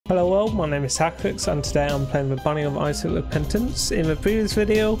Hello world, my name is Haxorix and today I'm playing the Binding of Isaac Repentance. In the previous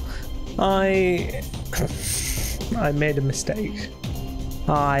video, I made a mistake.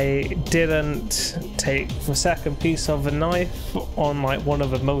 I didn't take the second piece of the knife on like one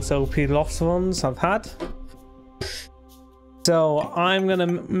of the most OP lost runs I've had. So I'm gonna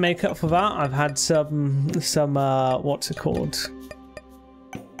make up for that. I've had some what's it called?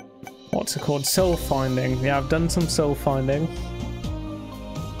 Soul finding. Yeah, I've done some soul finding.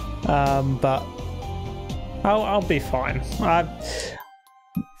 But I'll be fine.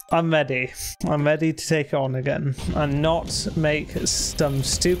 I'm ready. I'm ready to take it on again and not make some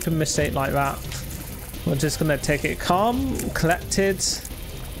stupid mistake like that. We're just gonna take it calm, collected,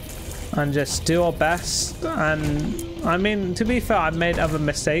 and just do our best. And I mean, to be fair, I've made other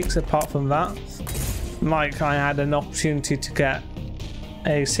mistakes apart from that. Like I had an opportunity to get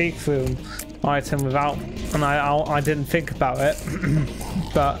a secret room item without, and I didn't think about it,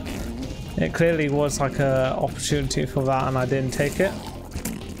 but it clearly was like a opportunity for that, and I didn't take it.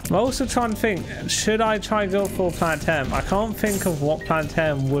 I'm also trying to think, should I try go for planetarium? I can't think of what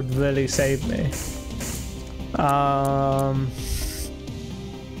planetarium would really save me.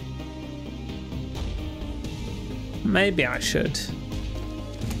 Maybe I should.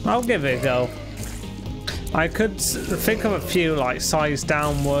 I'll give it a go. I could think of a few like size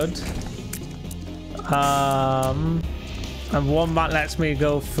downward. And one that lets me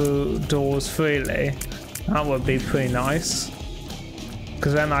go through doors freely. That would be pretty nice.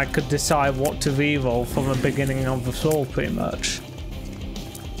 Because then I could decide what to reroll from the beginning of the floor pretty much.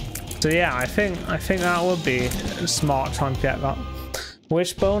 So yeah, I think that would be smart trying to get that.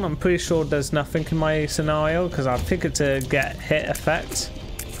 Wishbone, I'm pretty sure there's nothing in my scenario because I think it's a get hit effect,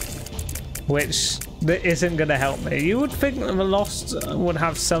 which isn't going to help me. You would think the Lost would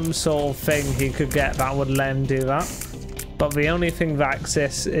have some sort of thing he could get that would let him do that. But the only thing that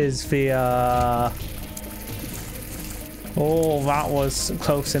exists is the oh, that was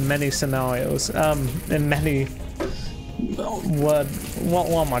close in many scenarios. In many what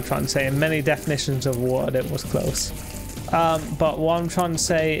am I trying to say? In many definitions of word, it was close. But what I'm trying to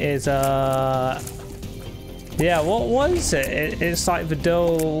say is yeah, what was it? It's like the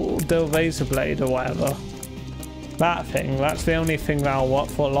dull razor blade or whatever. That thing. That's the only thing that I'll work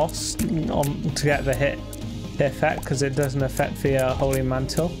for Lost to get the hit effect, because it doesn't affect the Holy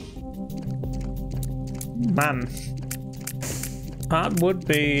Mantle. Man, that would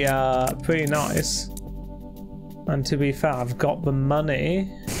be pretty nice. And to be fair, I've got the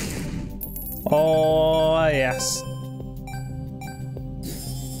money. Oh yes.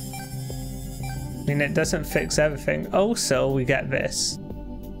 I mean, it doesn't fix everything. Also, we get this,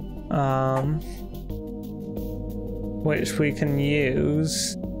 which we can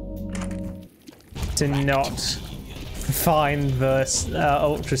use to not find the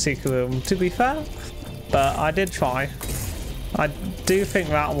ultra secret room, to be fair, but I did try. I do think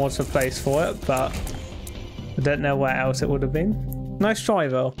that was a place for it, but I don't know where else it would have been. Nice try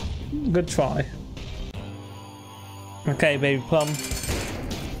though, good try. Okay, baby plum,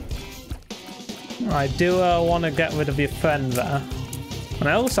 I do want to get rid of your friend there, and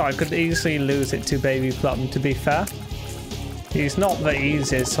also I could easily lose it to baby plum, to be fair. He's not the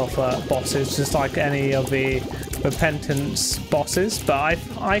easiest of bosses, just like any of the repentance bosses, but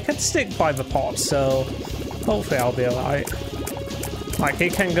I can stick by the pot, so hopefully I'll be alright. Like, he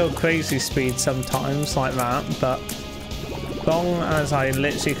can go crazy speed sometimes like that, but as long as I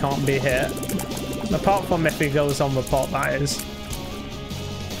literally can't be hit, apart from if he goes on the pot, that is.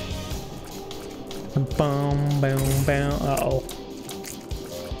 Boom, boom, boom. Uh-oh.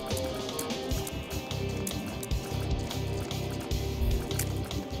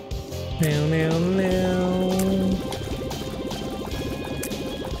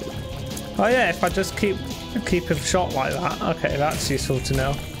 Oh yeah, if I just keep him shot like that. Okay, that's useful to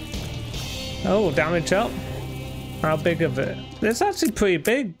know. Oh, damage up. How big of it? It's actually pretty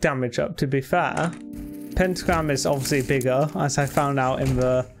big damage up, to be fair. Pentagram is obviously bigger, as I found out in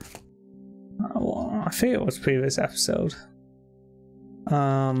the I think it was previous episode.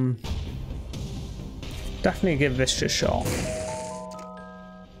 Definitely give this a shot.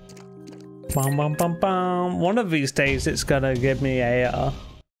 Bum, bum, bum, bum. One of these days it's gonna give me a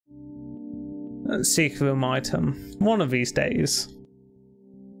secret room item. One of these days.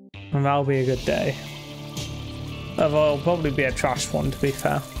 And that'll be a good day. Although it'll probably be a trash one, to be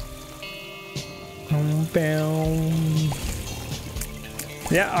fair.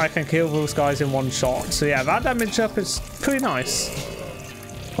 Yeah, I can kill those guys in one shot. So yeah, that damage up is pretty nice,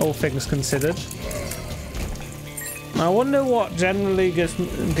 all things considered. I wonder what generally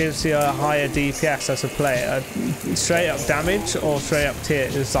gives you a higher DPS as a player. Straight up damage or straight up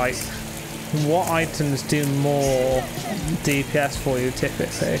tiers? Like, what items do more DPS for you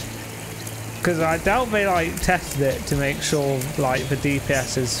typically? Because I doubt they like tested it to make sure like the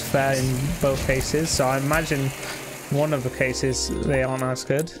DPS is fair in both cases. So I imagine one of the cases they aren't as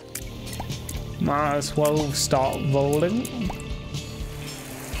good. Might as well start rolling.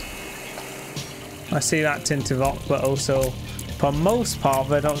 I see that tinted rock, but also for most part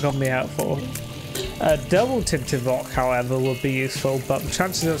they're not going to be helpful. A double tinted rock, however, would be useful, but the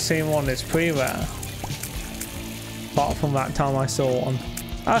chances of seeing one is pretty rare. Apart from that time I saw one.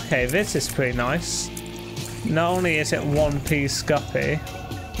 Okay, this is pretty nice. Not only is it one piece guppy,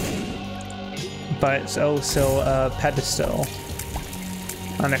 but it's also a pedestal.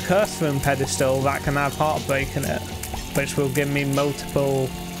 And a curse room pedestal that can have heartbreak in it, which will give me multiple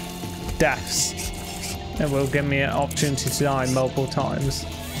deaths. It will give me an opportunity to die multiple times.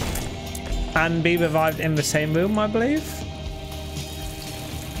 And be revived in the same room, I believe.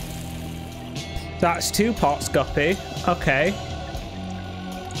 That's 2 pots guppy. Okay.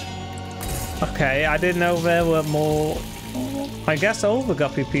 Okay, I didn't know there were more. I guess all the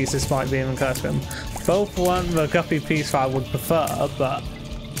guppy pieces might be in the curse room. Both weren't the guppy piece I would prefer, but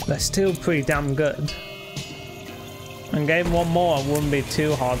they're still pretty damn good. And getting one more wouldn't be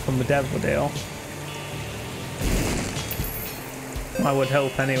too hard from the devil deal. I would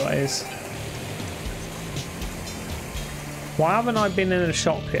hope anyways. Why haven't I been in a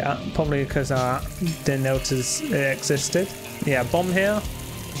shop yet? Probably because I didn't notice it existed. Yeah, bomb here.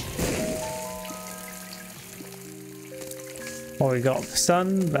 What we got?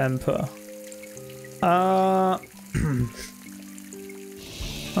 Sun, the Emperor. I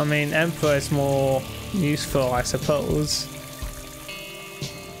mean, Emperor is more useful, I suppose.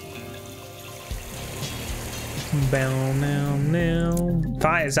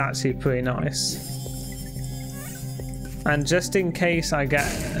 That is actually pretty nice. And just in case I get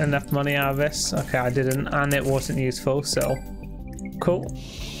enough money out of this, okay, I didn't, and it wasn't useful, so cool.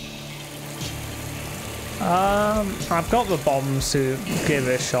 I've got the bombs to give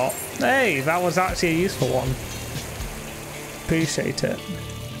it a shot. Hey, that was actually a useful one. Appreciate it.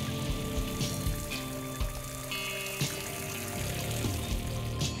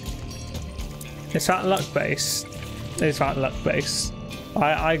 Is that luck base? Is that luck base?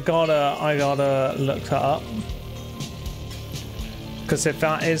 I gotta look that up. Because if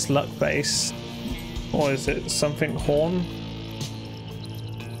that is luck base, or is it something horn?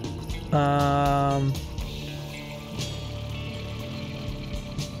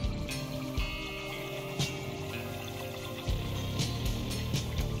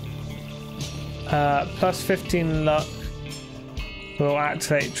 Plus 15 luck will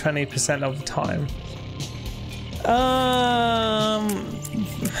activate 20% of the time.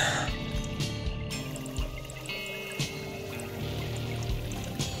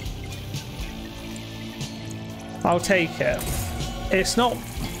 I'll take it. It's not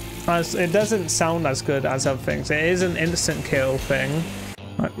as, it doesn't sound as good as other things. It is an instant kill thing,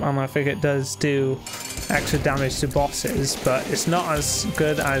 and I think it does do extra damage to bosses, but it's not as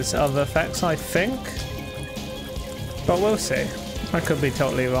good as other effects, I think. But we'll see. I could be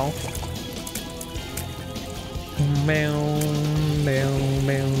totally wrong.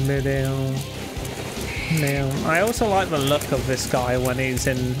 I also like the look of this guy when he's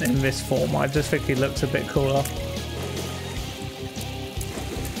in this form. I just think he looks a bit cooler.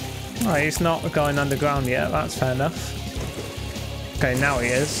 Oh, he's not going underground yet, that's fair enough. Okay, now he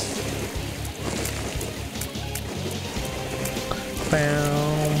is.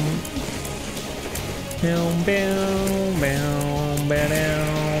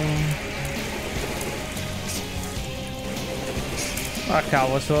 Okay,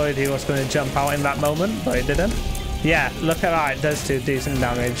 I was worried he was going to jump out in that moment, but he didn't. Yeah, look at that, it does do decent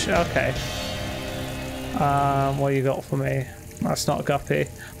damage. Okay. What you got for me? That's not guppy.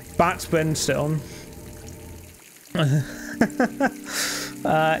 That's brimstone.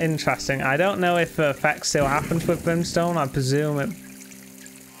 Interesting. I don't know if the effect still happens with brimstone. I presume it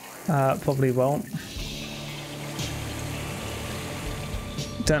probably won't.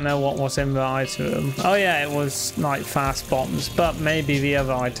 Don't know what was in the item room. Oh yeah, it was like fast bombs, but maybe the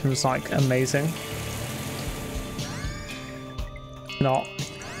other items like amazing. Not.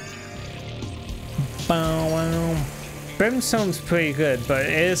 Brimstone's pretty good, but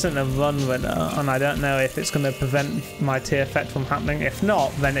it isn't a run winner, and I don't know if it's going to prevent my tier effect from happening. If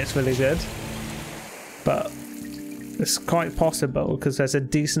not, then it's really good. But it's quite possible because there's a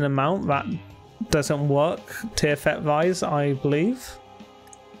decent amount that doesn't work tier effect wise, I believe,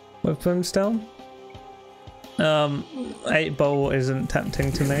 with Brimstone. 8-ball isn't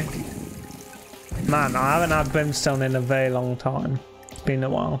tempting to me. Man, I haven't had brimstone in a very long time. It's been a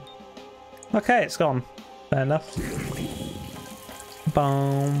while. Okay, it's gone. Fair enough.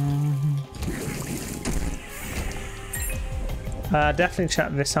 Boom. Definitely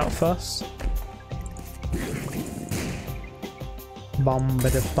check this out first. Bum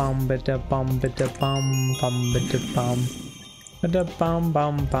bida bum bida bum bida bum bum bida bum bida bum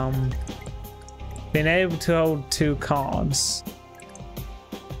bum bum. Being able to hold 2 cards.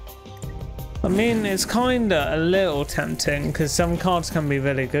 I mean, it's kinda a little tempting because some cards can be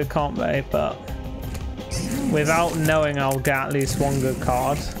really good, can't they? But without knowing, I'll get at least 1 good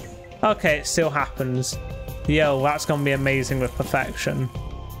card. Okay, it still happens. Yo, that's gonna be amazing with perfection.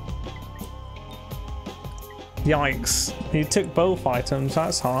 Yikes. He took both items,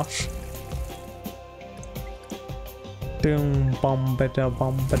 that's harsh. Boom, bum, bada,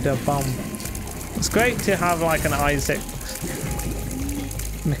 bum, bada, bum. It's great to have like an Isaac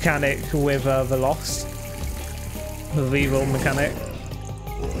mechanic with the Lost. The reroll mechanic.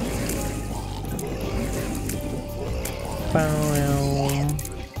 Bow,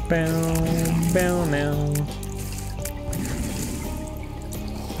 bow, bow now.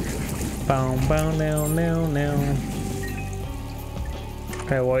 Bow, bow, now, now, now.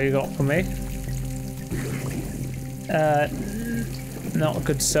 Okay, what you got for me? Not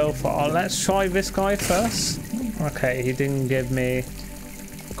good so far. Let's try this guy first. Okay, he didn't give me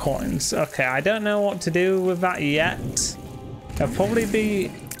coins. Okay, I don't know what to do with that yet. It'll probably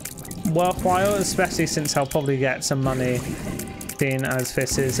be worthwhile, especially since I'll probably get some money, seeing as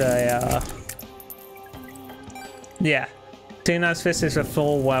this is a yeah, seeing as this is a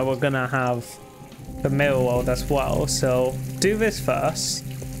floor where we're gonna have the mirror world as well. So do this first.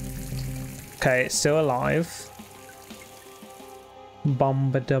 Okay, it's still alive.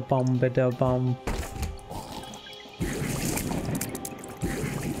 Bum bada bum bada bum.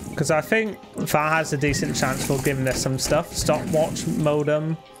 Because I think that has a decent chance for giving us some stuff. Stopwatch,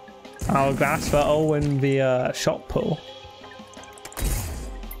 modem, hourglass, but all in the shop pool.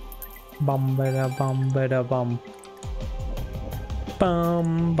 Bum bada bum bada bum.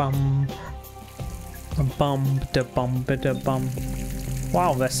 Bum bum. Bum da bum bada bum.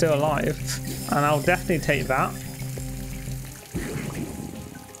 Wow, they're still alive. And I'll definitely take that.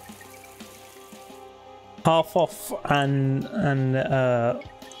 Half off and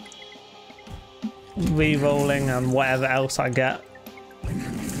re-rolling and whatever else I get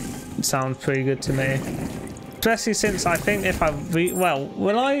sounds pretty good to me, especially since I think if I well,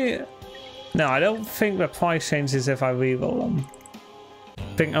 will I? No, I don't think the price changes if I re-roll them.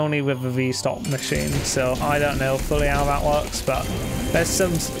 I think only with the restock machine, so I don't know fully how that works, but there's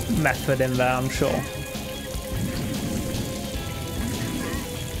some method in there, I'm sure.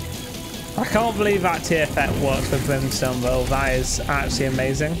 I can't believe that tier effect works with Brimstone though. That is actually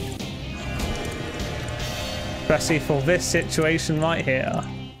amazing. Especially for this situation right here.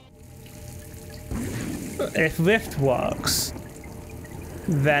 If Rift works,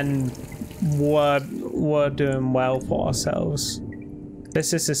 then we're doing well for ourselves.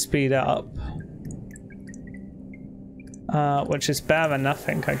 This is to speed up. Which is better than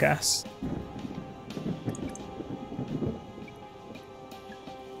nothing, I guess.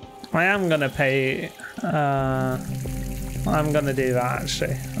 I am gonna pay, I'm gonna do that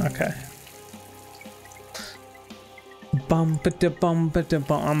actually, okay. I'm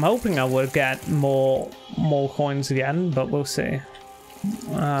hoping I would get more coins again, but we'll see.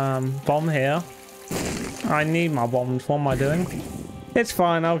 Bomb here. I need my bombs, what am I doing? It's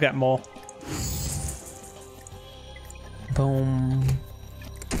fine, I'll get more. Boom.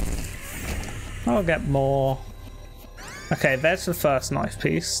 I'll get more. Okay, there's the first knife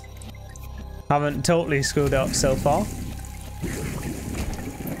piece. Haven't totally screwed up so far.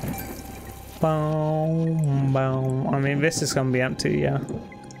 Boom, boom. I mean, this is gonna be empty, yeah.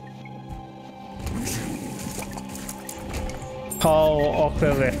 Oh,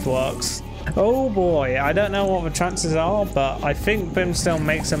 Oculus Rift works. Oh boy, I don't know what the chances are, but I think Brimstone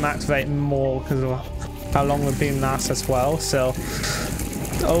makes them activate more because of how long the beam lasts as well. So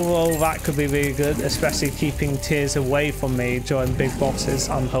overall, that could be really good, especially keeping tiers away from me during big bosses,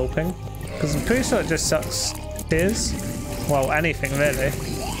 I'm hoping. Because I'm pretty sure it just sucks tiers. Well, anything really.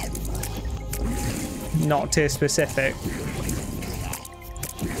 Not tier specific.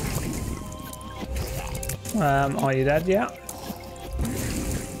 Are you dead yet?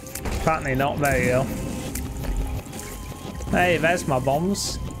 Apparently not. There you go. Hey, there's my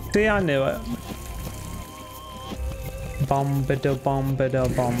bombs. See, I knew it. Bomb bida bomb bida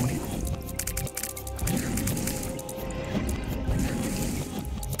bomb.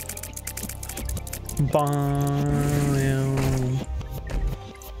 Bam.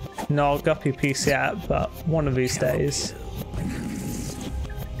 No guppy piece yet, but one of these days.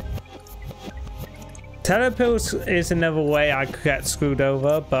 Telepills is another way I could get screwed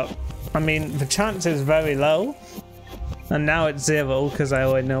over, but I mean the chance is very low. And now it's 0 because I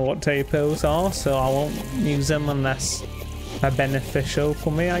already know what telepills are, so I won't use them unless they're beneficial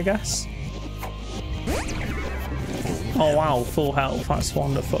for me, I guess. Oh wow, full health, that's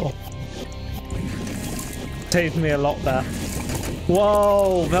wonderful. Saved me a lot there.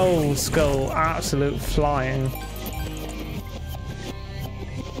 Whoa, those go absolute flying.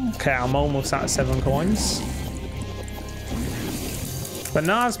 Okay, I'm almost at 7 coins. But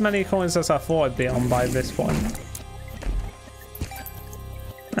not as many coins as I thought I'd be on by this point.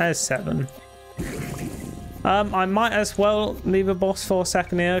 There's 7. I might as well leave a boss for a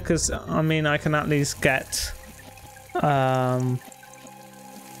second here, because I mean I can at least get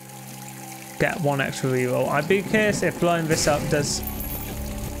one extra reroll. I'd be curious if blowing this up does.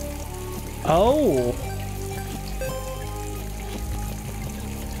 Oh,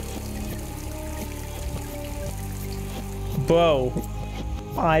 bro,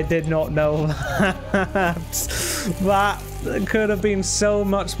 I did not know that. That could have been so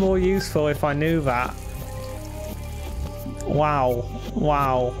much more useful if I knew that. Wow,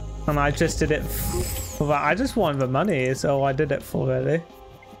 wow. And I just did it for that. I just wanted the money, so I did it for really.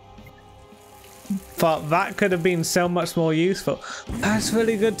 But that could have been so much more useful. That's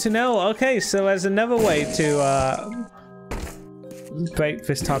really good to know. Okay, so there's another way to break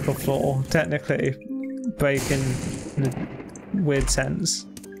this type of floor. Technically, break in a weird sense.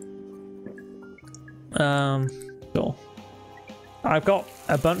 Sure. I've got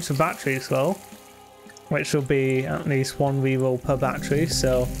a bunch of batteries though, which will be at least 1 reroll per battery,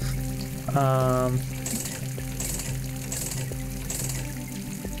 so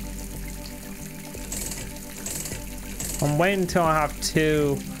I'm waiting until I have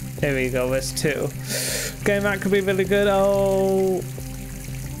 2. Here we go, there's 2. Game that could be really good. Oh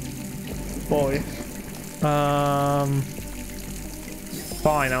boy.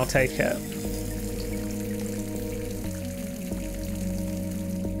 Fine, I'll take it.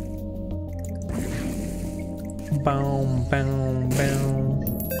 Boom, boom, boom.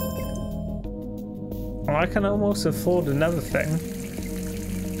 Oh, I can almost afford another thing.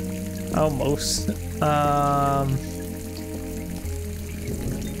 Almost.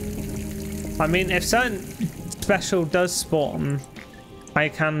 I mean, if something special does spawn, I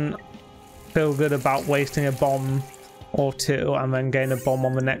can feel good about wasting a bomb or 2 and then getting a bomb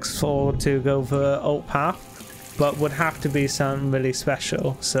on the next floor to go the ult path, but would have to be something really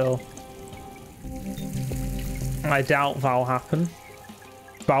special, so I doubt that'll happen.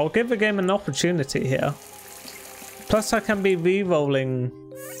 But I'll give the game an opportunity here. Plus I can be re-rolling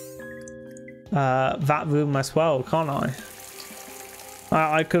that room as well, can't I?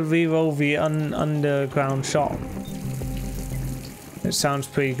 I could re-roll the underground shop. It sounds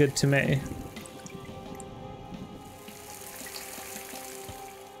pretty good to me.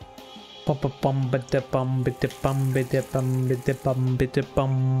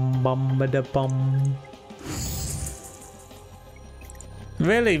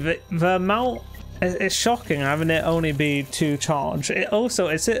 Really, the amount, it's shocking having it only be 2 charge. It also,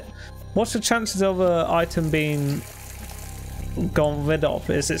 what's the chances of an item being gone rid of?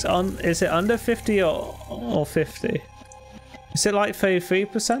 Is it under 50 or 50? Is it like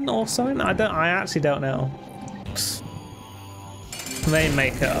 33% or something? I actually don't know. Vein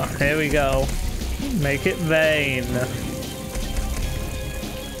maker, here we go. Make it vein.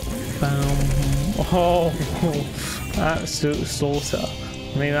 Oh, absolute slaughter.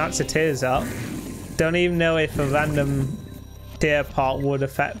 I mean, that's a tears up. Don't even know if a random tear part would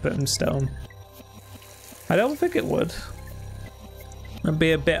affect brimstone. I don't think it would. It'd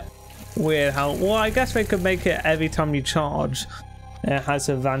be a bit weird how. Well, I guess they could make it every time you charge, it has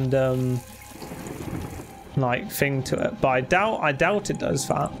a random like thing to it, but I doubt it does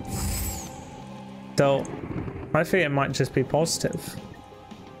that. So I think it might just be positive.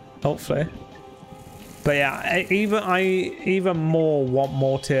 Hopefully. But yeah, I even more want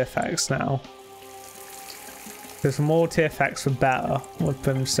more tear effects now. Because more tear effects are better with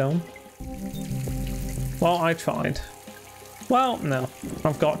brimstone. Well, I tried. Well, no.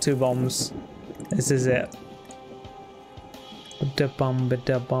 I've got 2 bombs. This is it.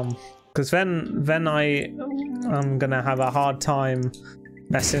 Because then I'm gonna have a hard time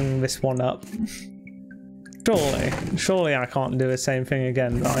messing this one up. Surely I can't do the same thing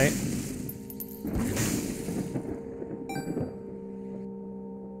again, right?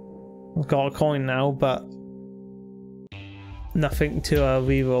 I've got a coin now, but nothing to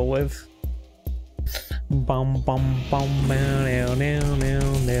reroll with. Bum bum bum.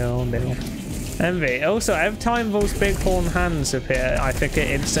 Envy. Also, every time those big horn hands appear, I think it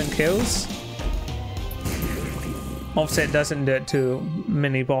instant kills. Obviously, it doesn't do it to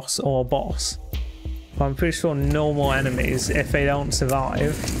mini boss or boss. But I'm pretty sure normal enemies, if they don't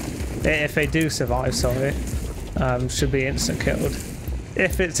survive, if they do survive, sorry, should be instant killed.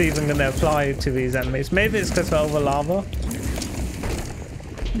 If it's even going to apply to these enemies. Maybe it's because they're over lava.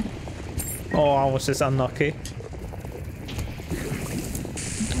 Or I was just unlucky.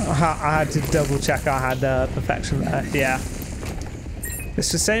 I had to double check I had perfection there. Yeah.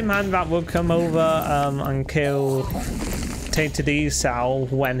 It's the same hand that would come over and kill Tainted Esau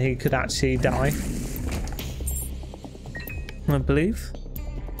when he could actually die. I believe.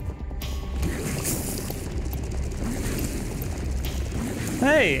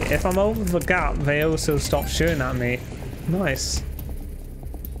 Hey, if I'm over the gap, they also stop shooting at me. Nice.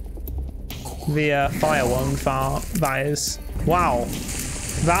 The fire one, that is. Wow.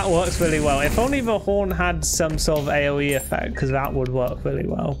 That works really well. If only the horn had some sort of AoE effect, because that would work really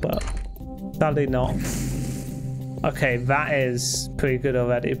well, but sadly not. Okay, that is pretty good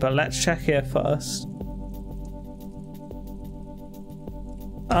already, but let's check here first.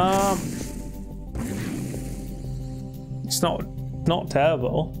 It's not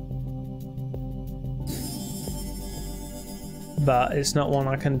terrible, but it's not one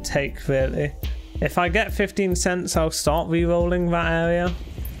I can take really. If I get 15 cents, I'll start re-rolling that area.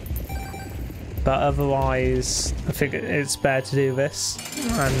 But otherwise, I think it's better to do this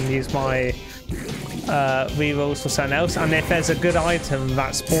and use my re-rolls for something else. And if there's a good item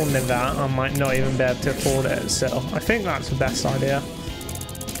that's spawned in that, I might not even be able to afford it. So I think that's the best idea.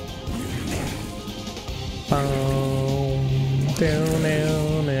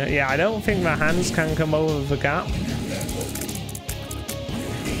 Yeah, I don't think the hands can come over the gap.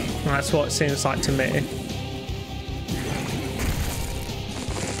 That's what it seems like to me.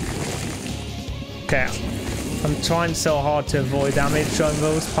 Okay, I'm trying so hard to avoid damage on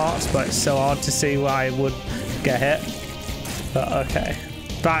those parts, but it's so hard to see where I would get hit. But okay,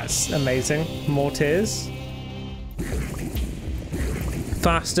 that's amazing. More tears.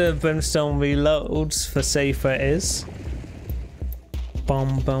 Faster brimstone reloads, the safer it is.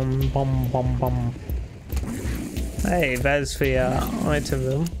 Bum bum bum bum bum. Hey, there's the item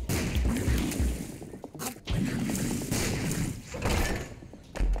room.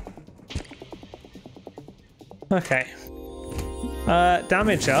 Okay.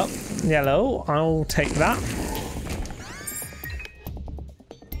 Damage up. Yellow. I'll take that.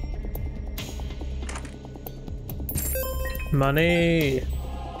 Money.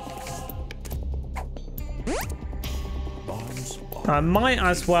 I might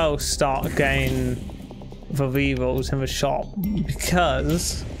as well start getting the rerolls in the shop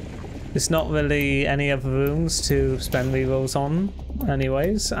because there's not really any other rooms to spend rerolls on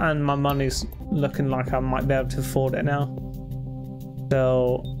anyways, and my money's looking like I might be able to afford it now.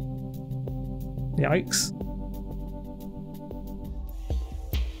 So, yikes.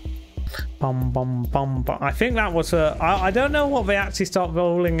 Bum bum bum bum. I think that was a. I don't know what they actually start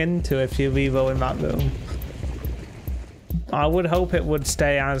rolling into if you re-roll in that room. I would hope it would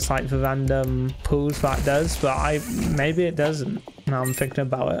stay as like the random pools that does, but maybe it doesn't. Now I'm thinking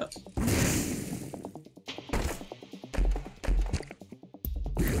about it.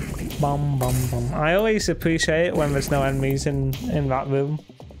 Bum bum bum. I always appreciate it when there's no enemies in that room,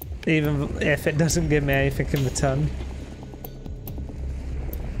 even if it doesn't give me anything in return.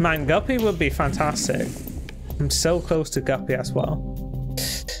 Man, Guppy would be fantastic. I'm so close to Guppy as well.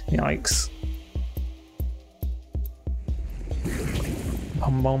 Yikes.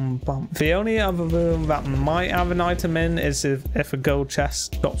 Bum bum bum. The only other room that might have an item in is if a gold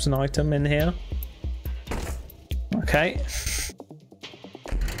chest drops an item in here. Okay.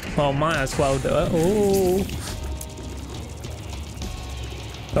 Well, might as well do it. Ooh.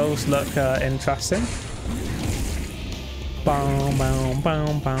 Those look interesting. Boom, boom,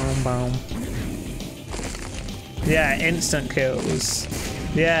 boom, boom, boom. Yeah, instant kills.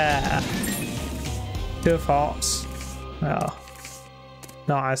 Yeah. 2 of hearts. Oh.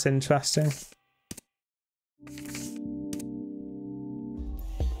 Not as interesting.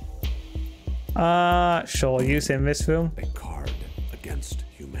 Sure, using this room. A card against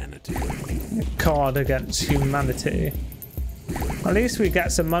humanity. A card against humanity. At least we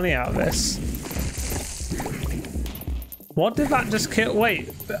get some money out of this. What did that just kill? Wait,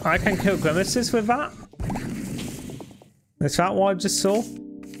 I can kill grimaces with that? Is that what I just saw?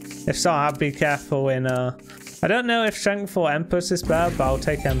 If so, I'd be careful in I don't know if strength or Empress is better, but I'll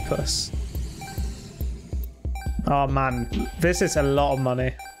take Empress. Oh man, this is a lot of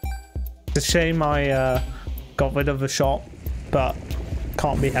money. It's a shame I got rid of the shop, but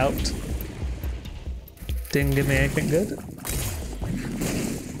can't be helped. Didn't give me anything good.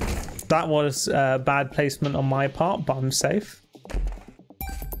 That was bad placement on my part, but I'm safe.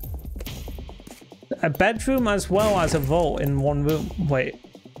 A bedroom as well as a vault in one room. Wait,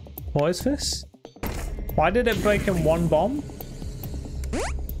 what is this? Why did it break in one bomb?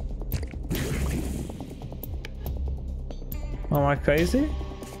 Am I crazy?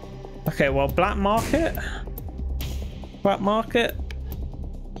 Okay, well, black market. Black market.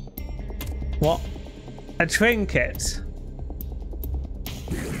 What? A trinket.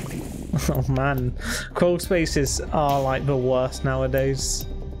 Oh man, crawl spaces are like the worst nowadays.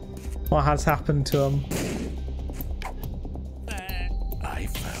 What has happened to them? I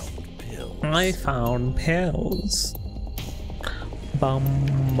found pills. I found pills. Bum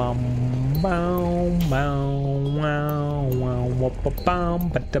bum bum bum wow wow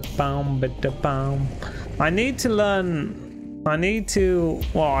bum bum bum. I need to learn. I need to.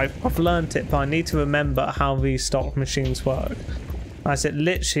 Well, I've learned it, but I need to remember how restock machines work. As it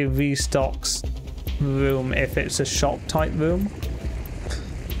literally restocks room if it's a shop type room.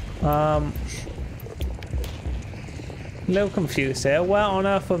 A little confused here. Where on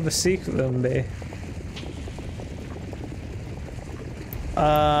earth would the secret room be?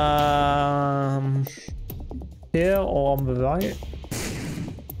 Here or on the right?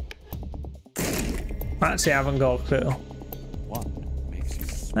 Actually, I haven't got a clue.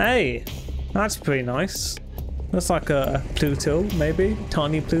 Hey, that's pretty nice. Looks like a Pluto, maybe?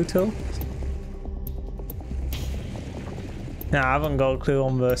 Tiny Pluto. Yeah, I haven't got a clue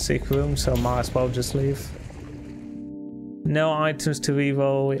on the secret room, so might as well just leave. No items to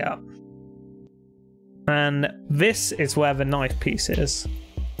reroll, yeah. And this is where the knife piece is.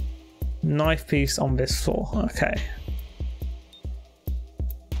 Knife piece on this floor, okay.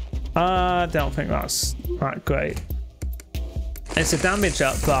 I don't think that's that great. It's a damage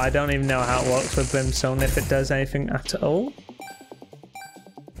up, but I don't even know how it works with brimstone, if it does anything at all.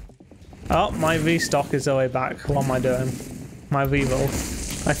 Oh, my restock is the way back. What am I doing? My reroll.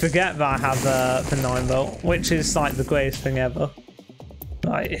 I forget that I have the 9 volt, which is like the greatest thing ever.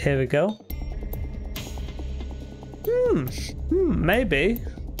 Right, here we go. Maybe.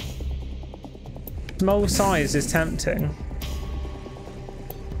 Small size is tempting.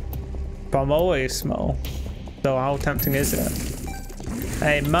 But I'm always small. So how tempting is it?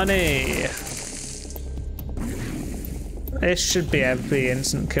 Hey, money! It should be able to be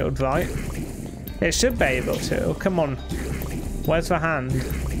instant killed, right? It should be able to. Come on. Where's the hand?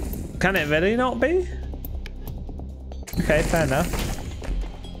 Can it really not be? Okay, fair enough.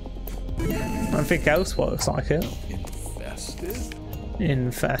 Nothing else works like it. Infested?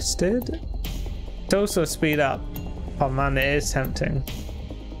 Infested? It's also speed up. Oh man, it is tempting.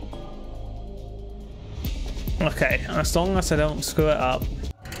 Okay, as long as I don't screw it up.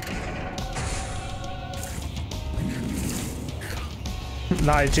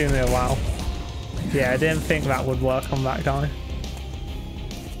 That is Junior, wow. Yeah, I didn't think that would work on that guy.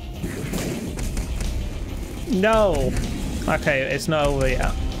 No! Okay, it's not over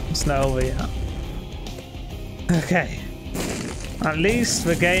yet. It's not over yet. Okay. At least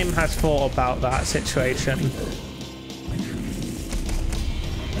the game has thought about that situation.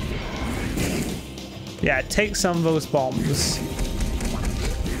 Yeah, take some of those bombs.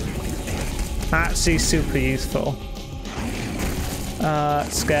 Actually super useful.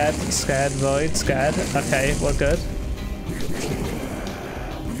 Scared, void, scared. Okay, we're good.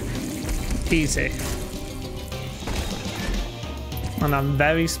 Easy. And I'm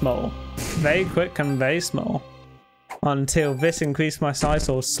very small. Very quick and very small. Until this increases my size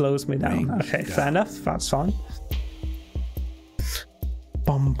or slows me down. Okay, fair enough. That's fine.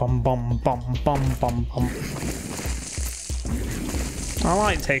 Bum bum bum bum bum bum bum. I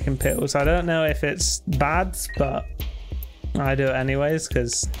like taking pills. I don't know if it's bad, but I do it anyways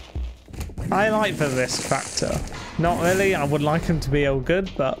because I like the risk factor. Not really. I would like them to be all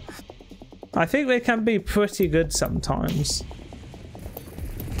good, but I think they can be pretty good sometimes.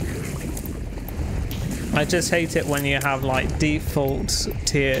 I just hate it when you have like default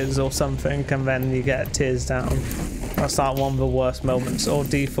tiers or something and then you get tiers down. That's like one of the worst moments. Or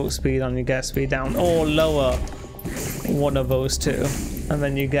default speed and you get speed down. Or lower one of those two and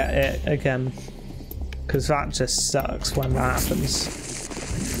then you get it again. Because that just sucks when that happens.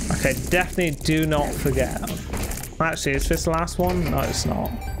 Okay, definitely do not forget. Actually, is this the last one? No, it's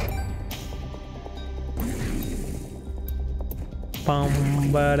not.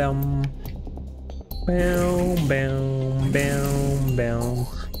 Bum ba dum. Boom, boom, boom, boom.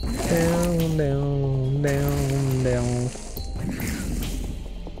 Down, down, down, down.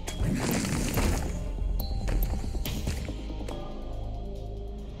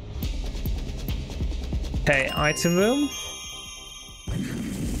 Okay, item room.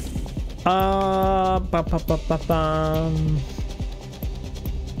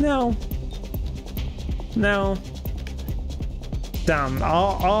 No. No. Damn,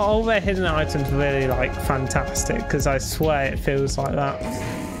 all their hidden items really like fantastic because I swear it feels like that.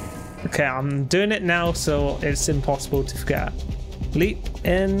 Okay, I'm doing it now so it's impossible to forget. Leap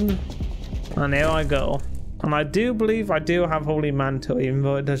in, and here I go. And I do believe I do have Holy Mantle even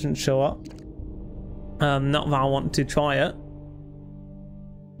though it doesn't show up. Not that I want to try it.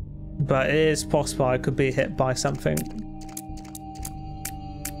 But it is possible I could be hit by something.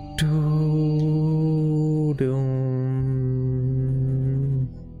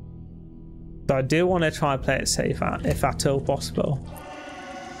 So I do want to try and play it safe if at all possible.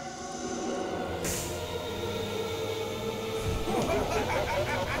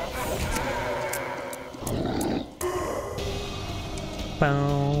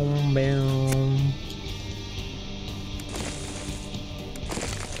 Boom, boom.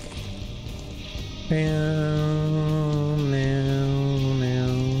 Boom, boom,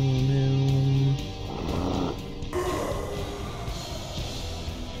 boom,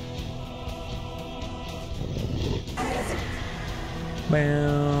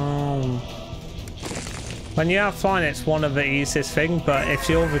 boom. When you have flying, it's one of the easiest things, but if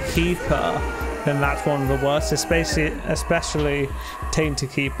you're the keeper, then that's one of the worst, especially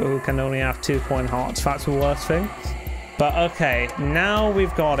Tainted Keeper who can only have 2 coin hearts. That's the worst thing. But okay, now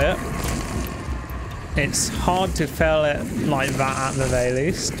we've got it. It's hard to fail it like that at the very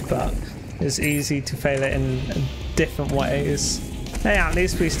least, but it's easy to fail it in different ways. Hey, at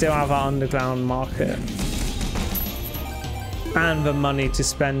least we still have our underground market. And the money to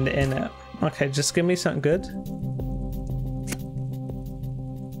spend in it. Okay, just give me something good.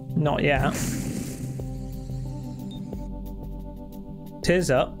 Not yet. Tears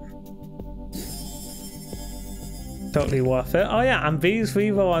up. Totally worth it. Oh yeah, and V's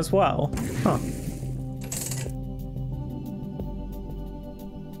Revo as well. Huh.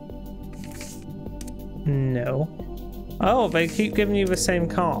 No. Oh, they keep giving you the same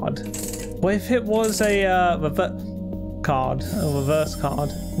card. What if it was a reverse card? A reverse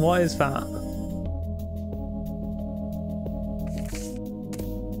card. What is that?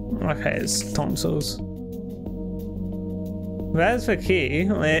 Okay, it's tonsils. There's the key,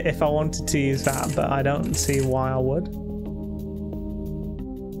 if I wanted to use that, but I don't see why I would.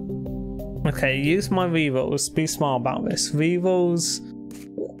 Okay, use my rerolls. Be smart about this. Rerolls,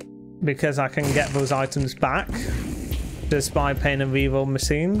 because I can get those items back just by paying a reroll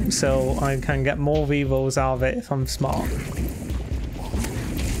machine, so I can get more rerolls out of it if I'm smart.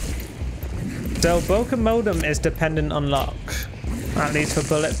 So broken modem is dependent on luck. At least for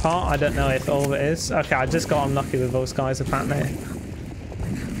bullet part, I don't know if all of it is. Okay, I just got unlucky with those guys apparently.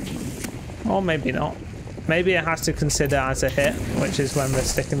 Or maybe not. Maybe it has to consider as a hit, which is when they're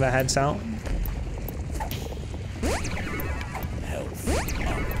sticking their heads out.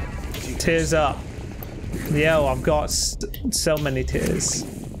 Tears up. Yo, I've got so many tears.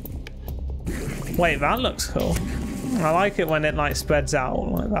 Wait, that looks cool. I like it when it like spreads out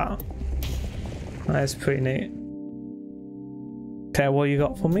like that. That is pretty neat. Okay, what you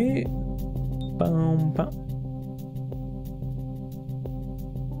got for me? Boom, boom.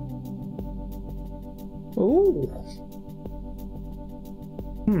 Ooh.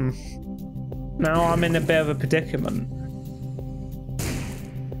 Now I'm in a bit of a predicament.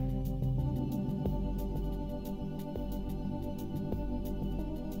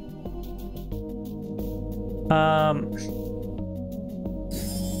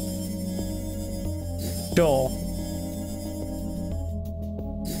 Door.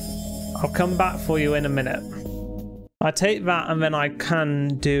 I'll come back for you in a minute. I take that and then I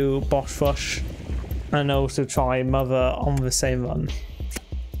can do boss rush and also try mother on the same run.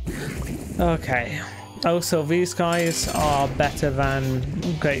 Okay. Also, these guys are better than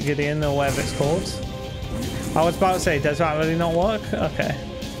Great Gideon or whatever it's called. I was about to say, does that really not work? Okay.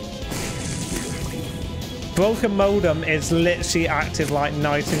 Broken modem is literally active like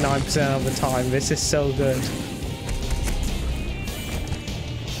 99% of the time. This is so good.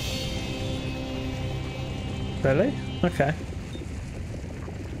 Really? Okay.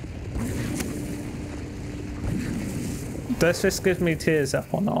 Does this give me tears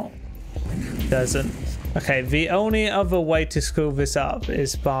up or not? Doesn't. Okay, the only other way to screw this up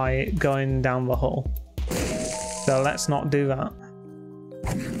is by going down the hole. So let's not do that.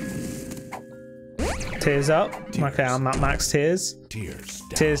 Tears up. Okay, I'm at max tears.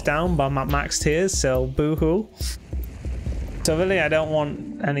 Tears down, but I'm at max tears, so boo-hoo. So really, I don't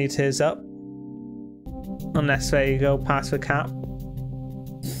want any tears up. Unless they go past the cap.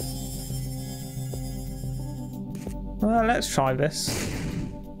 Well, let's try this.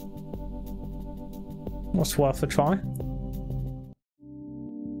 What's worth a try?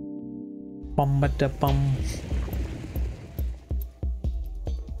 Bum-ba-da-bum.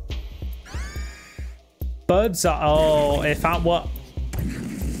 Birds are... Oh, if that were...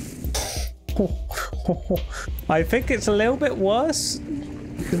 I think it's a little bit worse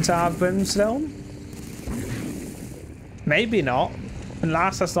since I have brimstone. Maybe not. It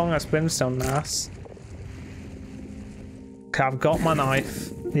lasts as long as brimstone lasts. Okay, I've got my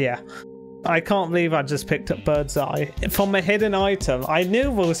knife. Yeah. I can't believe I just picked up bird's eye from a hidden item. I knew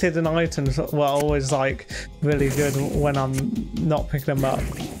those hidden items were always like really good when I'm not picking them up.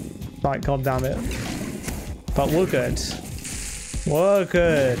 Like, god damn it. But we're good. We're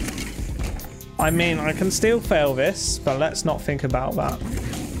good. I mean, I can still fail this, but let's not think about that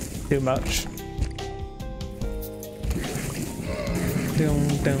too much. Dum,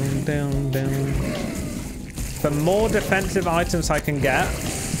 dum, dum, dum. The more defensive items I can get,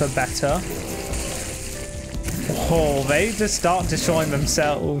 the better. Oh, they just start destroying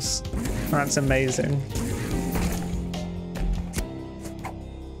themselves. That's amazing.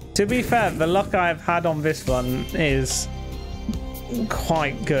 To be fair, the luck I've had on this one is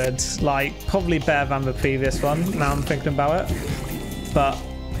quite good. Like, probably better than the previous one, now I'm thinking about it. But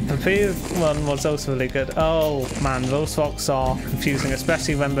the previous one was also really good. Oh man, those rocks are confusing,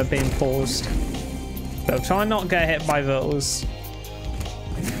 especially when they're being paused. So try not to get hit by those.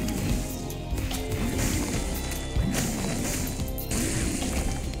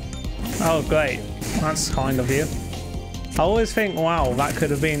 Oh great, that's kind of you. I always think, wow, that could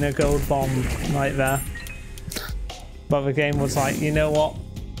have been a gold bomb right there. But the game was like, you know what?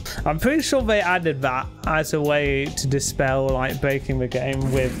 I'm pretty sure they added that as a way to dispel like breaking the game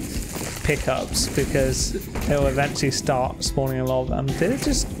with pickups, because it will eventually start spawning a lot of them. Did it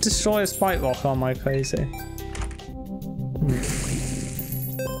just destroy a spike rock? Or am I crazy?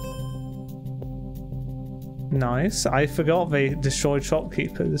 Nice. I forgot they destroyed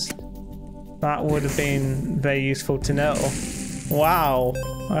shopkeepers. That would have been very useful to know. Wow.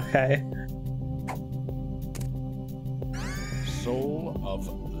 Okay. Soul of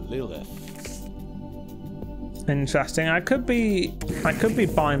Lilith. Interesting. I could be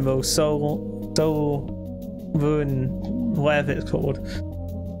buying those soul ruin, whatever it's called.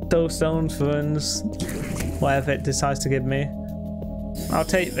 Those stones, ruins, whatever it decides to give me. I'll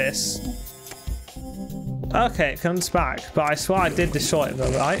take this. Okay, it comes back, but I swear I did destroy it though,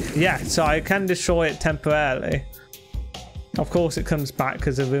 right? Yeah, so I can destroy it temporarily. Of course it comes back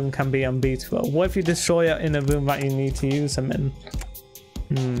because the room can be unbeatable. What if you destroy it in a room that you need to use them in?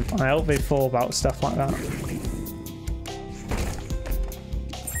 I hope they thought about stuff like that.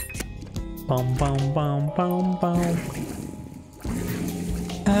 Bum bum bum bum bum.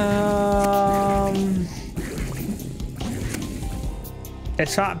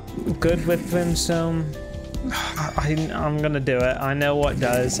 Is that good with brimstone? I'm gonna do it. I know what it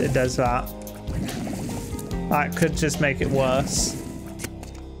does. It does that. That could just make it worse.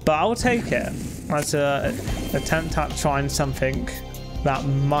 But I'll take it as an attempt at trying something that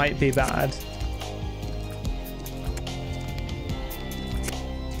might be bad.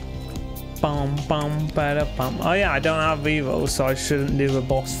 Bum bum bada bum. Oh yeah, I don't have rerolls, so I shouldn't do the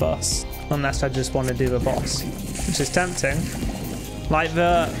boss first. Unless I just want to do the boss. Which is tempting. Like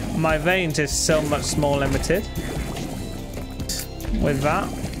my range is so much more limited with that.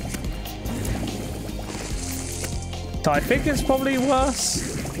 So I think it's probably worse.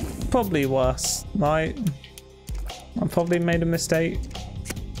 Probably worse, right? I probably made a mistake.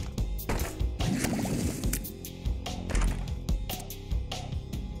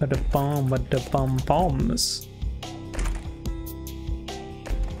 But the bombs.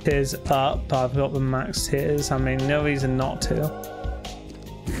 Tears up. I've got the max tears. I mean, no reason not to.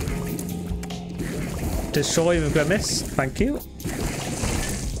 Destroy the grimace. Thank you.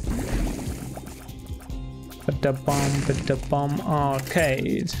 But the bomb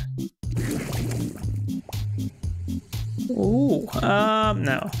arcade. Ooh,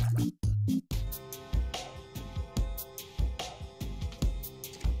 no.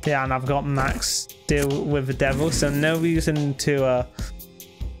 Yeah, and I've got max deal with the devil, so no reason to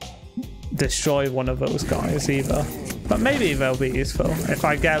destroy one of those guys either. But maybe they'll be useful if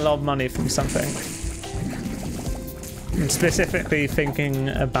I get a lot of money from something. I'm specifically thinking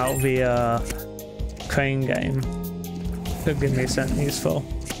about the crane game. Could give me something useful.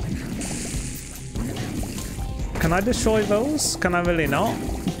 Can I destroy those? Can I really not?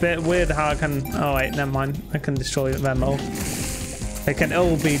 Bit weird how I can... Oh wait, never mind. I can destroy them all. They can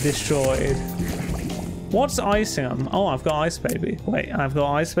all be destroyed. What's icing them? Oh, I've got Ice Baby. Wait, I've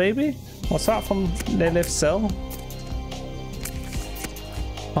got Ice Baby? What's that from Lilith Cell?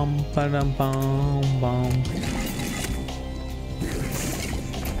 Bum ba dum bum bum.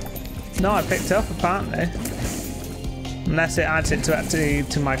 No, I picked it up apparently. Unless it adds it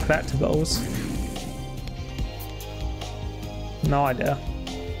to my collectibles. No idea.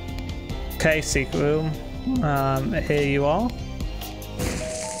 Okay, secret room. Here you are.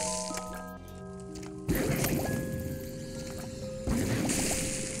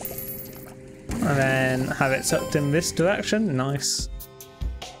 And then have it sucked in this direction. Nice.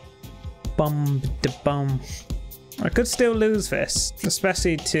 Bum da bum. I could still lose this,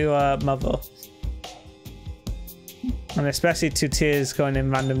 especially to Mother. And especially to Tears going in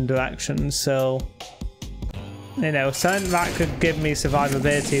random directions, so... You know, something that could give me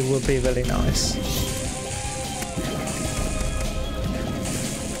survivability would be really nice.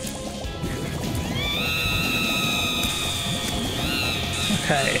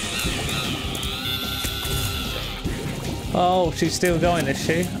 Okay. Oh, she's still going, is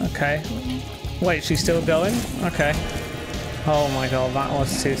she? Okay. Wait, she's still going? Okay. Oh my god, that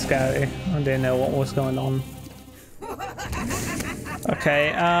was too scary. I didn't know what was going on.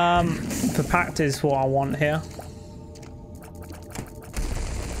 Okay, the pact is what I want here.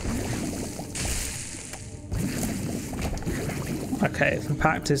 Okay, the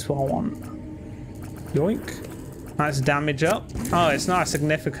pact is what I want. Yoink. That's damage up. Oh, it's not as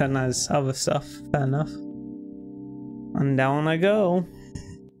significant as other stuff. Fair enough. And down I go.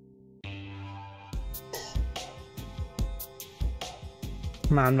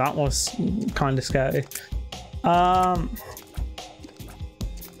 Man, that was kind of scary.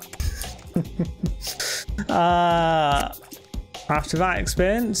 After that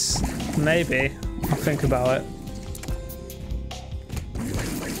experience, maybe I'll think about it.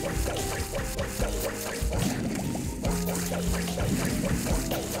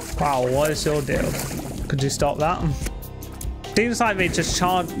 Wow, what is your deal? Could you stop that? Seems like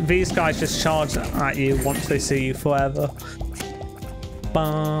these guys just charge at you once they see you forever.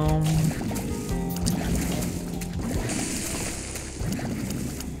 Bum.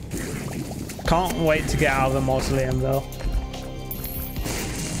 Can't wait to get out of the mausoleum though.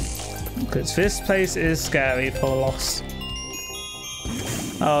 Because this place is scary for loss.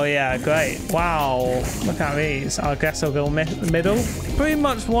 Oh yeah, great. Wow, look at these. I guess I'll go middle. Pretty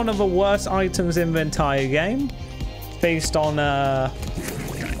much one of the worst items in the entire game. Based on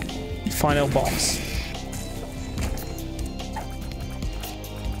final boss.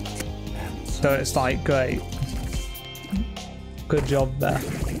 So it's like, great. Good job there.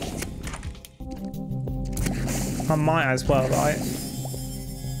 I might as well, right?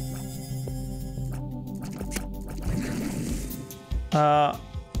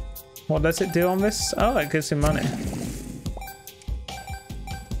 What does it do on this? Oh, it gives you money.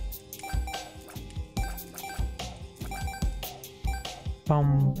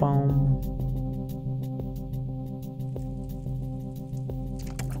 Bum bum.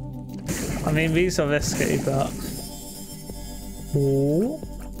 I mean, these are risky, but... Ooh.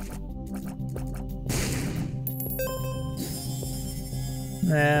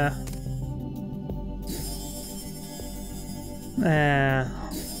 Yeah. Yeah.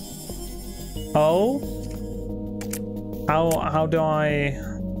 Oh? How do I...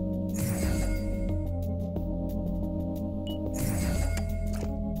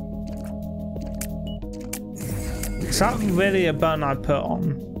 Is that really a button I put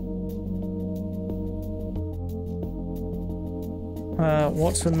on?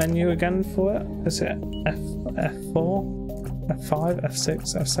 What's the menu again for it? Is it F4? F5?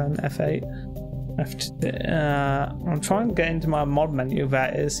 F6? F7? F8? I'm trying to get into my mod menu.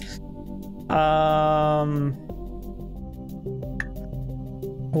 That is.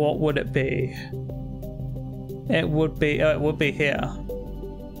 What would it be? It would be. Oh, it would be here.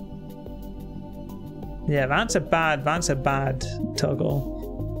 Yeah, that's a bad toggle.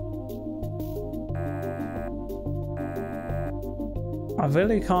 I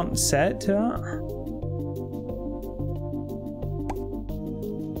really can't set it to that.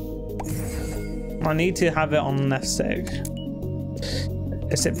 I need to have it on left stick.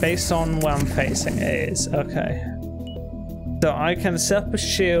 Is it based on where I'm facing? It is. Okay. So I can set up a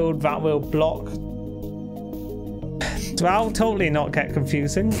shield that will block. That'll totally not get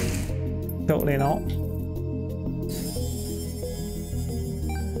confusing. Totally not.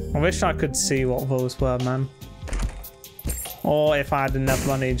 I wish I could see what those were, man. Or if I had enough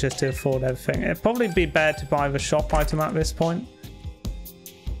money just to afford everything. It'd probably be better to buy the shop item at this point.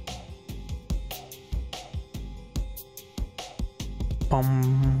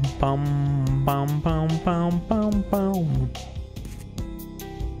 Bum bum bum bum bum bum bum.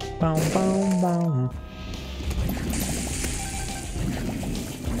 Bum bum bum.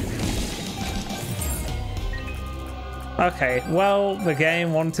 Okay, well, the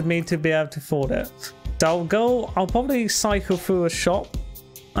game wanted me to be able to afford it. So I'll probably cycle through a shop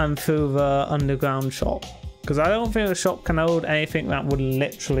and through the underground shop. Because I don't think the shop can hold anything that would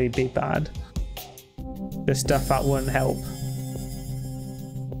literally be bad. Just stuff that wouldn't help.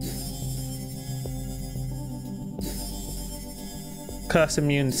 Curse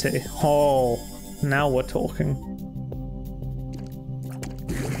immunity. Oh, now we're talking.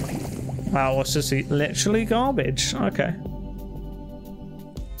 Wow, it's just literally garbage. Okay.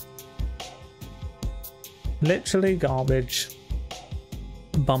 Literally garbage.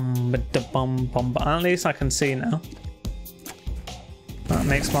 Bum da bum bum. At least I can see now. That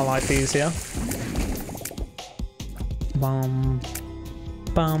makes my life easier. Bum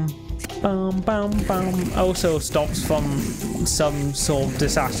bum bum bum bum. Also stops from some sort of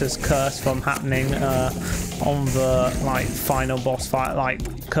disastrous curse from happening on the like final boss fight, like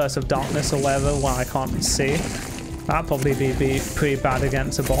Curse of Darkness or whatever, where I can't see. That'd probably be pretty bad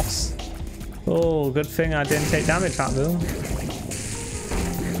against a boss. Oh, good thing I didn't take damage that though.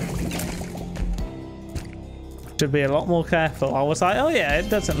 Should be a lot more careful. I was like, oh yeah, it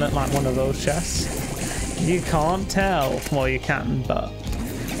doesn't look like one of those chests. You can't tell. Well, you can, but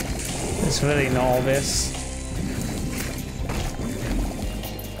it's really not obvious.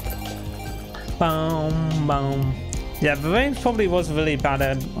 Boom, boom. Yeah, the range probably was a really bad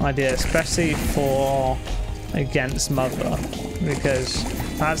idea, especially for against Mother, because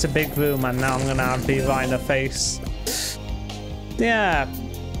that's a big room and now I'm gonna have to be right in the face. Yeah,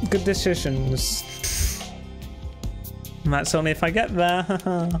 good decisions. And that's only if I get there.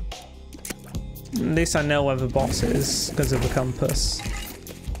 At least I know where the boss is because of the compass.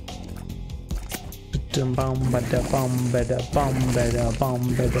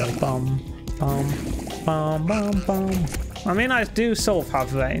 I mean, I do sort of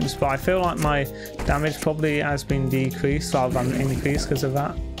have range, but I feel like my damage probably has been decreased rather than increased because of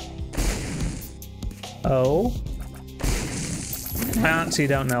that. Oh. I actually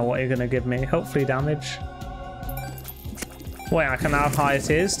don't know what you're going to give me. Hopefully damage. Wait, I can have higher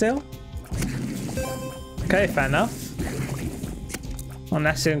tiers still? Okay, fair enough.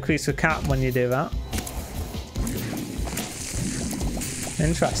 Unless you increase the cap when you do that.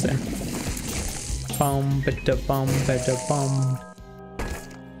 Interesting. Bum, bida, bum, bida, bum.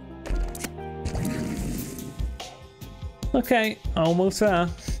 Okay, almost there.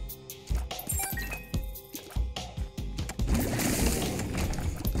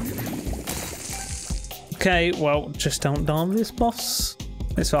 Okay, well, just don't die on this boss.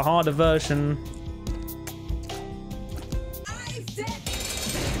 It's a harder version.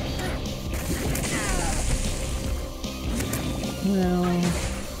 Well.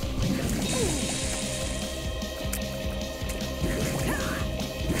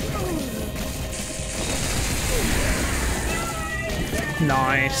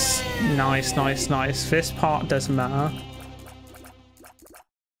 Nice, nice, nice, nice. This part doesn't matter.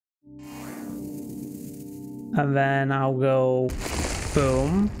 And then I'll go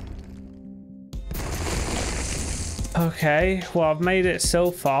boom. Okay, well, I've made it so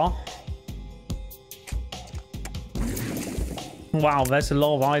far. Wow, there's a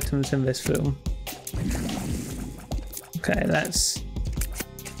lot of items in this room. Okay, let's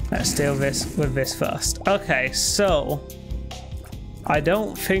deal with this first. Okay, so I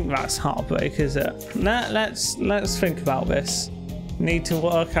don't think that's Heartbreak, is it? Let's think about this. Need to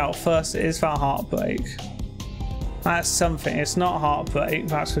work out first, is that Heartbreak? That's something. It's not Heartbreak,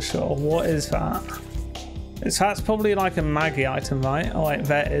 that's for sure. What is that? That's probably like a Maggie item, right? Oh wait,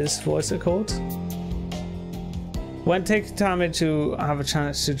 there is. What is it called? When taking damage, you have a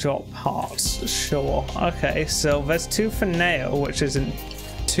chance to drop hearts. Sure. Okay, so there's 2 for nail, which isn't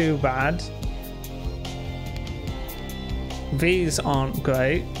too bad. These aren't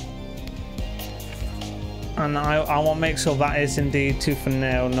great. And I want to make sure that is indeed 2 for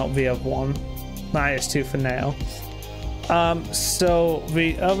nail, not the other one. That is 2 for nail. So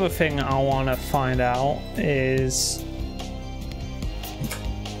the other thing I want to find out is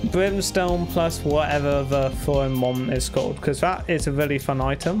brimstone plus whatever the foreign one is called, because that is a really fun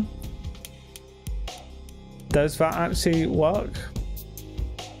item. Does that actually work?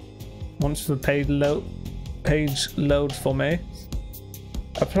 Once the page loads for me.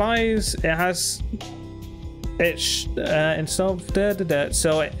 Applies, it has it's installed,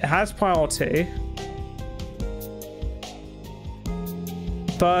 so it has priority.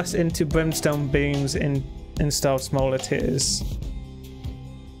 Burst into brimstone beams in install smaller tiers.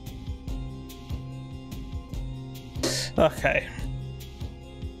 Okay.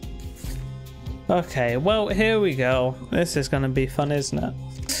 Okay, well, here we go. This is gonna be fun, isn't it?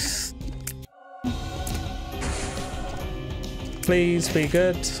 Please be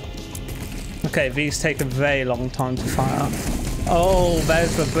good. Okay, these take a very long time to fire. Oh,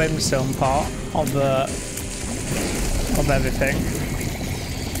 there's the brimstone part of everything.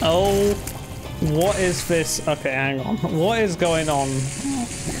 Oh, what is this? Okay, hang on. What is going on?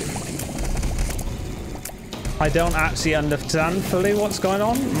 I don't actually understand fully what's going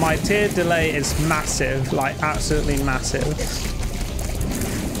on. My tier delay is massive, like absolutely massive.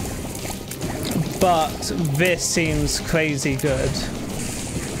 But this seems crazy good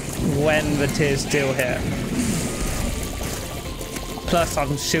when the tiers do hit. Plus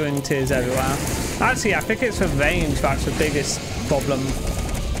I'm shooting tiers everywhere. Actually, I think it's the range that's the biggest problem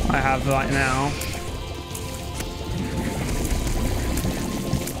I have right now.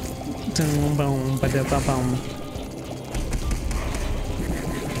 Boom, boom.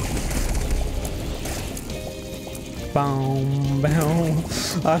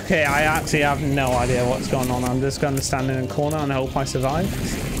 Okay, I actually have no idea what's going on. I'm just going to stand in a corner and hope I survive.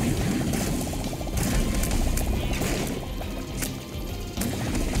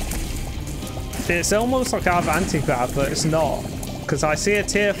 It's almost like I have anti-grav, but it's not. Because I see a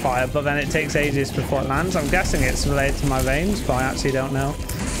tier fire, but then it takes ages before it lands. I'm guessing it's related to my range, but I actually don't know.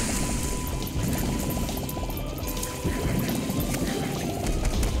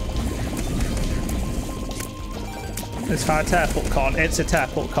 Is that a teleport card? It's a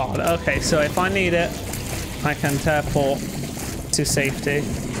teleport card. Okay, so if I need it, I can teleport to safety.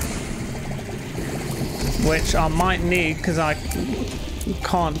 Which I might need because I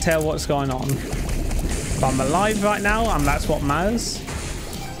can't tell what's going on. But I'm alive right now, and that's what matters.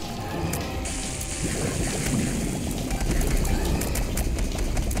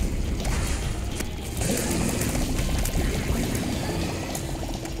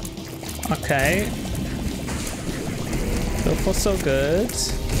 Okay. So far so good.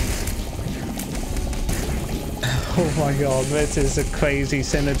 Oh my god, this is a crazy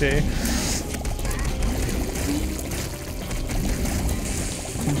synergy.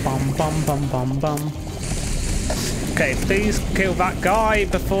 Bum bum bum bum bum. Okay, please kill that guy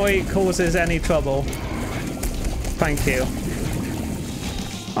before he causes any trouble. Thank you.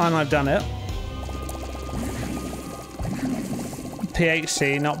 And I've done it.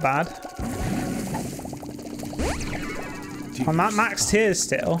 PhD, not bad. I'm at max tiers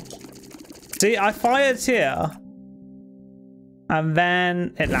still. See, I fired tier and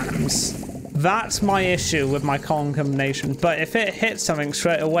then it lands. That's my issue with my column combination. But if it hits something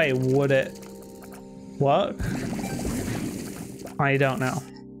straight away, would it work? I don't know.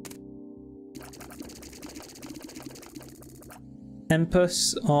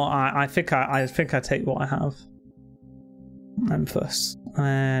 Empus, or I think I take what I have. Empus,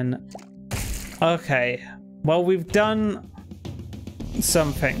 and okay. Well, we've done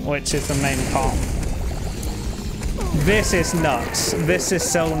something, which is the main part. This is nuts. This is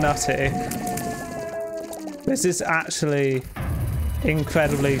so nutty. This is actually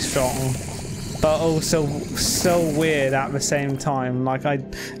incredibly strong, but also so weird at the same time. Like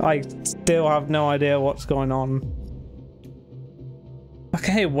I still have no idea what's going on.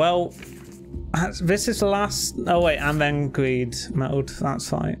 Okay, well, this is the last. Oh wait, and then greed mode. That's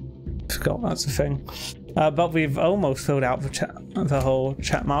fine. Forgot that's the thing. But we've almost filled out the whole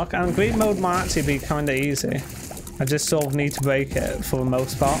check mark, and greed mode might actually be kind of easy. I just sort of need to break it for the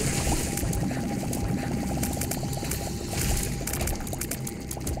most part.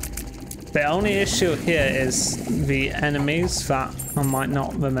 The only issue here is the enemies that I might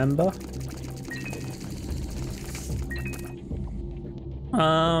not remember.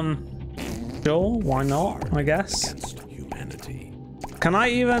 Sure, why not, I guess. Can I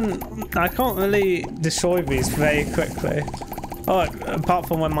even... I can't really destroy these very quickly. Oh, apart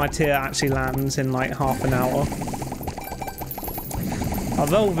from when my tier actually lands in like half an hour.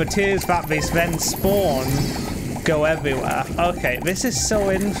 Although the tiers that these then spawn go everywhere. Okay, this is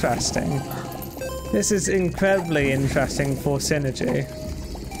so interesting. This is incredibly interesting for synergy.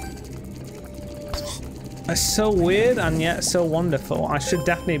 It's so weird and yet so wonderful. I should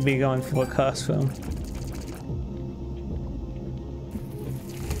definitely be going for a curse room.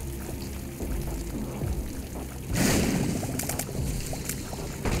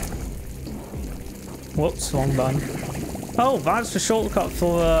 Whoops, wrong button. Oh, that's the shortcut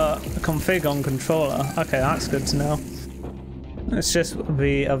for config on controller. Okay, that's good to know. It's just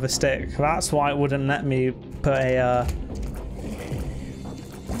the other stick. That's why it wouldn't let me put a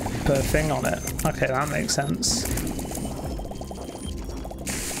thing on it. Okay, that makes sense.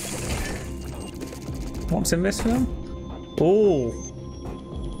 What's in this room? Oh,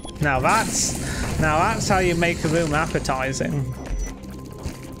 now that's how you make a room appetizing.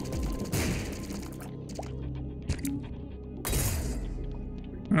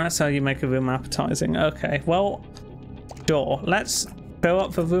 That's how you make a room appetizing. Okay, well, sure. Let's fill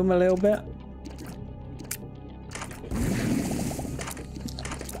up the room a little bit.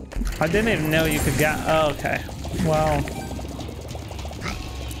 I didn't even know you could get... Oh, okay. Well,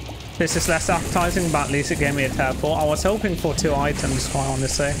 this is less appetizing, but at least it gave me a teleport. I was hoping for 2 items, quite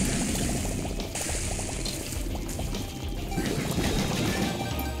honestly.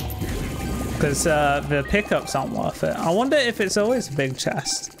 Because the pickups aren't worth it. I wonder if it's always a big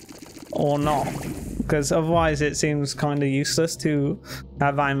chest or not. Because otherwise it seems kind of useless to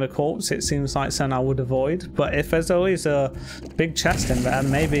have that in the corpse. It seems like something I would avoid. But if there's always a big chest in there,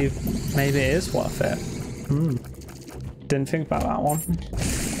 maybe it is worth it. Didn't think about that one.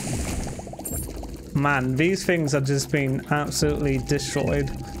 Man, these things are just being absolutely destroyed.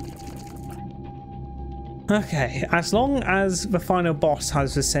 Okay, as long as the final boss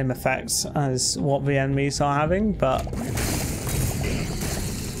has the same effects as what the enemies are having, but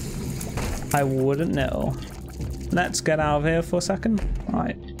I wouldn't know. Let's get out of here for a second.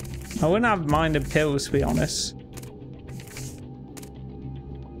 Right. I wouldn't have minded pills, to be honest.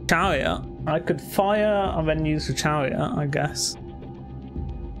 Chariot. I could fire and then use the chariot, I guess.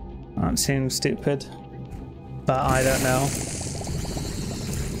 That seems stupid, but I don't know.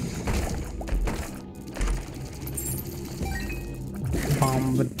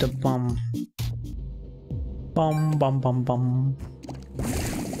 Bum with the bum. Bum bum bum bum.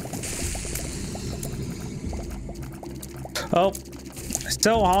 Oh,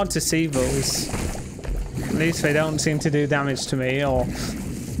 still hard to see those. At least they don't seem to do damage to me, or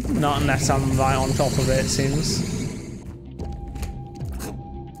not unless I'm right on top of it, it seems.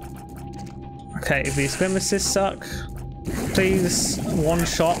 Okay, these grimaces suck. Please, one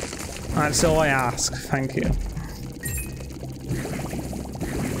shot. That's all I ask. Thank you.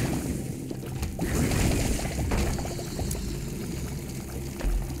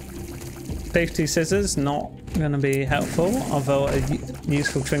 Safety scissors, not going to be helpful, although a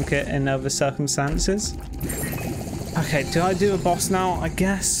useful trinket in other circumstances. Okay, do I do a boss now? I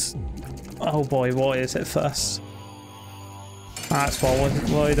guess. Oh boy, what is it first? That's what I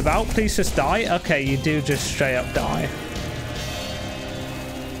was worried about. Please just die. Okay, you do just straight up die.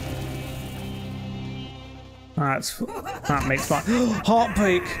 That makes my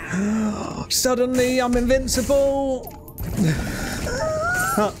heartbreak. Suddenly I'm invincible.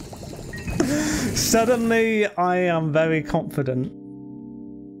 Suddenly I am very confident.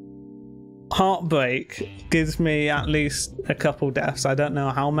 Heartbreak gives me at least a couple deaths. I don't know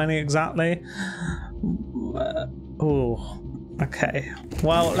how many exactly. Oh, okay.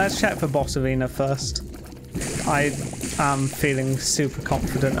 Well, let's check for boss arena first. I am feeling super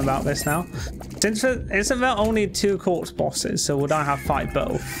confident about this now. Since isn't there only 2 corpse bosses, so would I have fight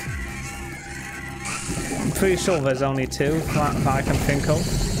both? I'm pretty sure there's only 2 that I can think of.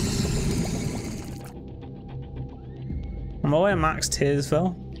 I'm already max tears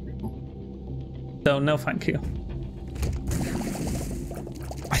though. So no thank you.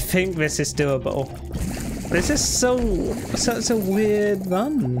 I think this is doable. This is such a weird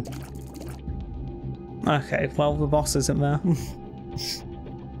run. Okay, well the boss isn't there.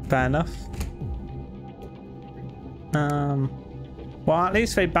 Fair enough. Well at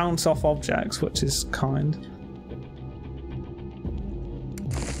least they bounce off objects, which is kind.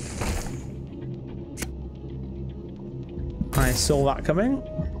 I saw that coming.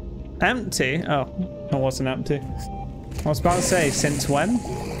 Empty? Oh, it wasn't empty. I was about to say, since when?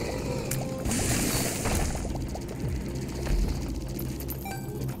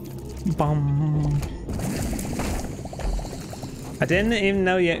 Bum. I didn't even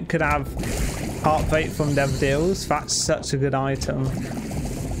know you could have heartbreak from dev deals. That's such a good item.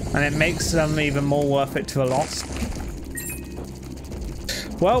 And it makes them even more worth it to the lost.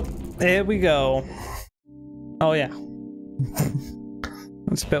 Well, here we go. Oh yeah.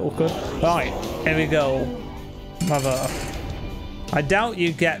 That's a bit awkward. Right, here we go. Mother. I doubt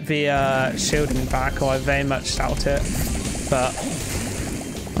you get the shielding back, or I very much doubt it. But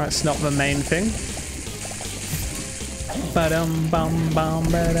that's not the main thing. Ba-dum bum bum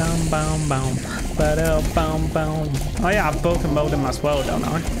ba-dum bum bum ba-dum bum bum. Oh yeah, I've broken modem as well, don't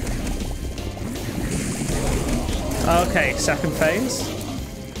I? Okay, second phase.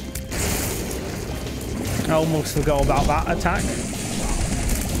 I almost forgot about that attack.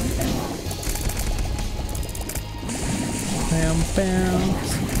 Bam,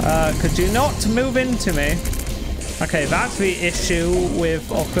 bam. Could you not move into me? Okay, that's the issue with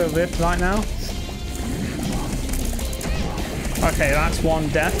Awkward Rift right now. Okay, that's 1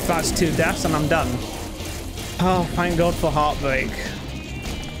 death, that's 2 deaths, and I'm done. Oh, thank God for Heartbreak.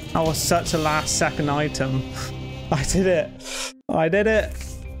 That was such a last second item. I did it. I did it.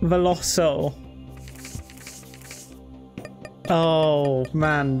 Veloso. Oh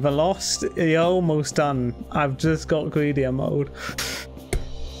man, Velost, you're almost done. I've just got greedier mode.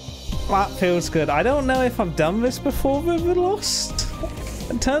 That feels good. I don't know if I've done this before with Velost.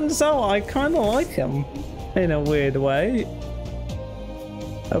 It turns out I kind of like him in a weird way.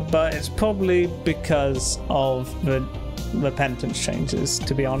 But it's probably because of the repentance changes,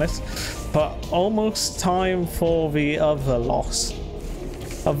 to be honest. But almost time for the other loss.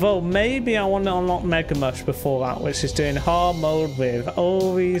 Although maybe I want to unlock Mega Mush before that, which is doing hard mode with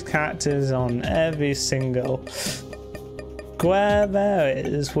all these characters on every single square there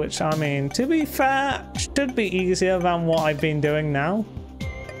is, which I mean, to be fair, should be easier than what I've been doing now.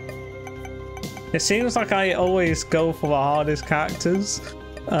 It seems like I always go for the hardest characters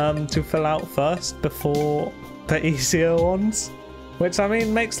to fill out first before the easier ones. Which I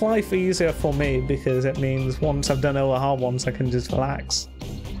mean makes life easier for me because it means once I've done all the hard ones I can just relax.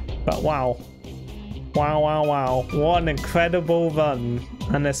 But wow. Wow. What an incredible run.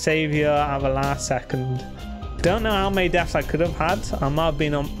 And a saviour at the last second. Don't know how many deaths I could have had. I might have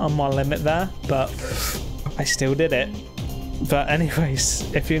been on my limit there, but I still did it. But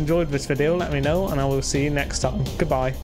anyways, if you enjoyed this video, let me know and I will see you next time. Goodbye.